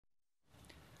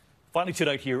Finally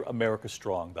tonight here, America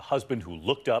Strong, the husband who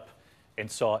looked up and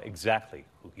saw exactly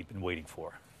who he'd been waiting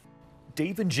for.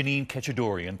 Dave and Janine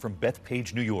Kachadourian from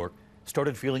Bethpage, New York,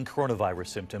 started feeling coronavirus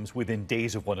symptoms within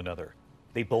days of one another.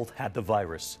 They both had the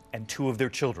virus, and 2 of their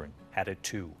children had it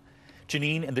too.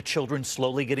 Janine and the children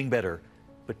slowly getting better,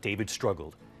 but David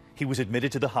struggled. He was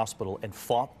admitted to the hospital and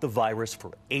fought the virus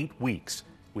for 8 weeks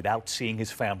without seeing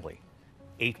his family.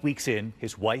 8 weeks in,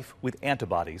 his wife with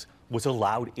antibodies was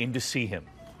allowed in to see him.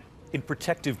 In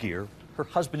protective gear, her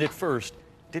husband at first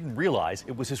didn't realize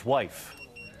it was his wife.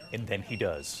 And then he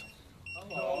does.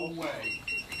 No way.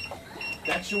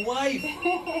 That's your wife.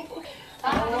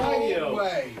 How are you?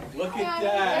 Look at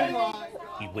that.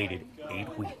 He waited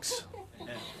 8 weeks.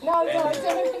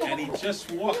 And he just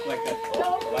walked like a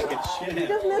champ.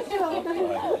 Just listen to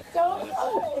me. Don't.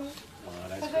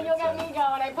 Because then you'll get me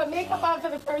going. I put makeup on for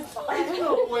the first time.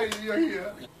 No way you're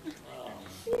here.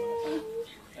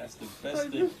 That's the best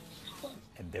thing.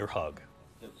 And their hug.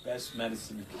 The best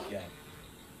medicine you can get.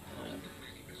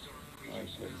 My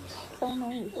goodness. So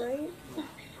nice, right?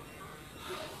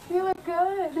 You look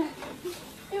good.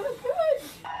 You look good.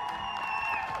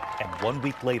 And 1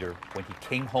 week later, when he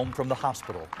came home from the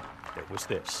hospital, there was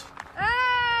this. Hey,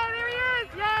 there he is!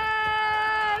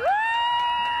 Yay! Woo!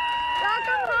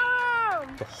 Welcome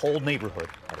home! The whole neighborhood,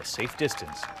 at a safe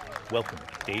distance, welcomed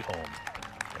Dave home.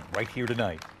 And right here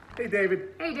tonight, Hey, David.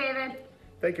 Hey, David.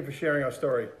 Thank you for sharing our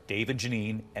story. Dave and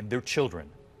Janine and their children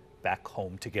back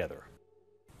home together.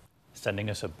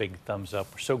 Sending us a big thumbs up.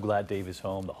 We're so glad Dave is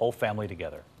home, the whole family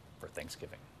together for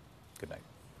Thanksgiving. Good night.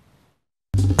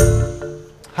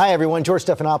 Hi everyone, George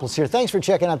Stephanopoulos here. Thanks for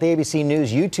checking out the ABC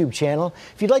News YouTube channel.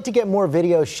 If you'd like to get more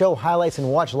videos, show highlights, and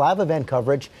watch live event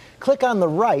coverage, click on the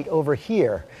right over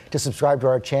here to subscribe to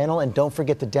our channel, and don't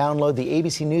forget to download the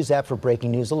ABC News app for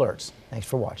breaking news alerts. Thanks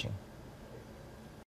for watching.